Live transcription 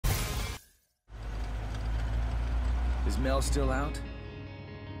Is Mel still out?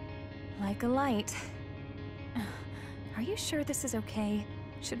 Like a light. Are you sure this is okay?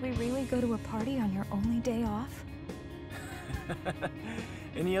 Should we really go to a party on your only day off?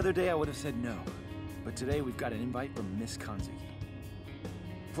 Any other day I would have said no. But today we've got an invite from Miss Kanzuki.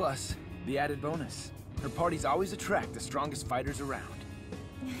 Plus, the added bonus. Her parties always attract the strongest fighters around.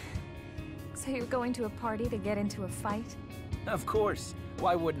 So you're going to a party to get into a fight? Of course.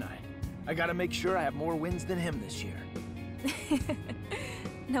 Why wouldn't I? I gotta make sure I have more wins than him this year.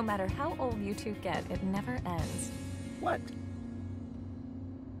 No matter how old you two get, it never ends. What?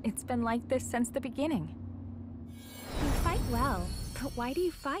 It's been like this since the beginning. You fight well, but why do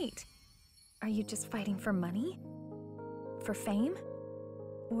you fight? Are you just fighting for money? For fame?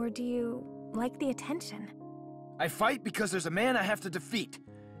 Or do you like the attention? I fight because there's a man I have to defeat.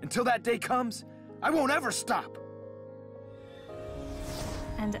 Until that day comes, I won't ever stop.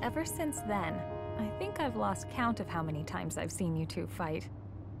 And ever since then, I think I've lost count of how many times I've seen you two fight.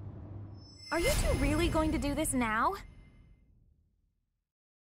 Are you two really going to do this now?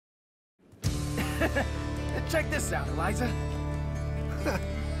 Check this out, Eliza.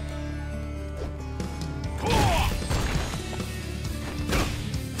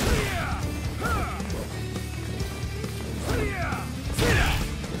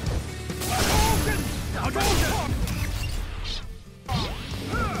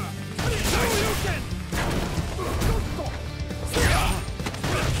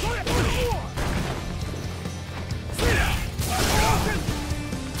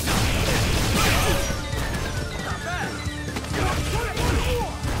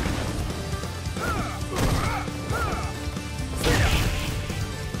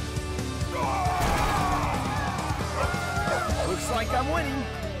 Looks like I'm winning.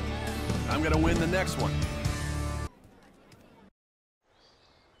 I'm gonna win the next one.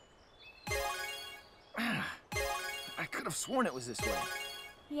 I could have sworn it was this way.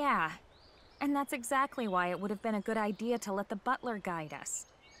 Yeah. And that's exactly why it would have been a good idea to let the butler guide us.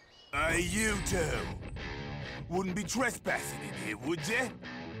 Hey, you two. Wouldn't be trespassing in here, would you?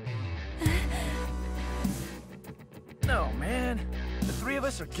 No, man. The three of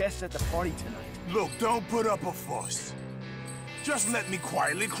us are guests at the party tonight. Look, don't put up a fuss. Just let me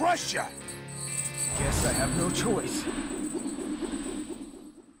quietly crush ya. Guess I have no choice.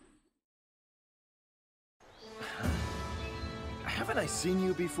 Haven't I seen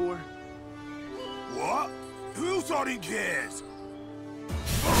you before? What? Who thought he cares?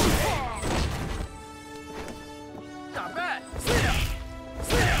 Not bad.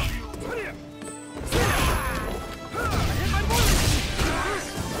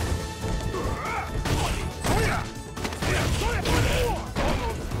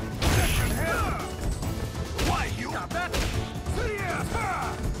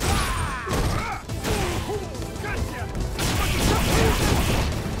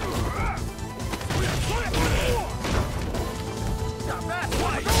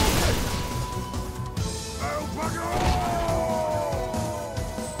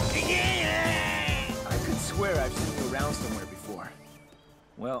 I've seen you around somewhere before.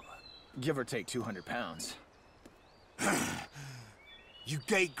 Well, give or take 200 pounds. You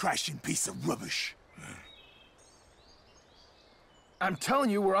gate-crashing piece of rubbish. I'm telling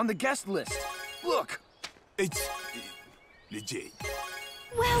you, we're on the guest list. Look! It's legit.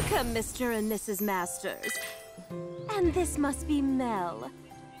 Welcome, Mr. and Mrs. Masters. And this must be Mel.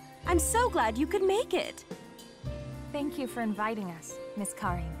 I'm so glad you could make it. Thank you for inviting us, Miss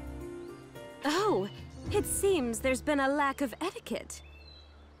Karin. Oh, it seems there's been a lack of etiquette.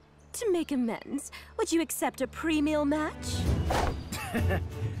 To make amends, would you accept a pre-meal match?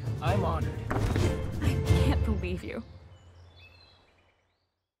 I'm honored. I can't believe you.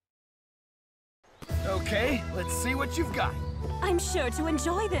 Okay, let's see what you've got. I'm sure to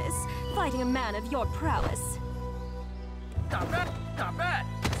enjoy this, fighting a man of your prowess. Not bad, not bad.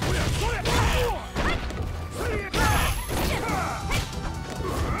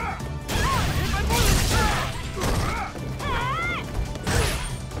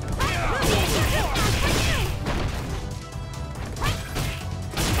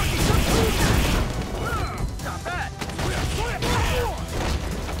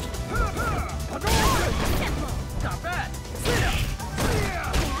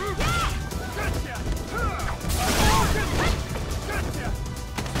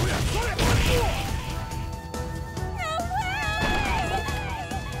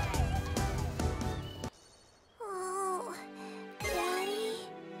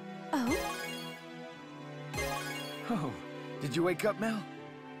 Oh, did you wake up, Mel?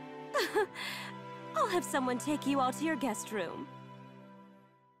 I'll have someone take you all to your guest room.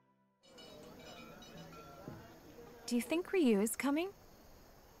 Do you think Ryu is coming?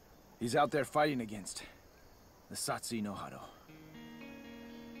 He's out there fighting against the Satsui no Hado.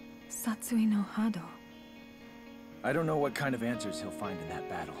 Satsui no Hado. I don't know what kind of answers he'll find in that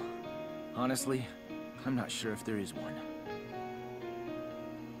battle. Honestly, I'm not sure if there is one.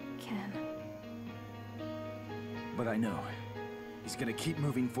 Ken. But I know he's gonna keep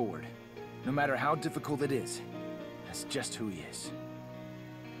moving forward. No matter how difficult it is. That's just who he is.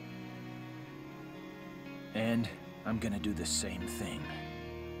 And I'm gonna do the same thing.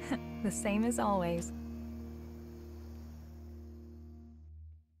 The same as always.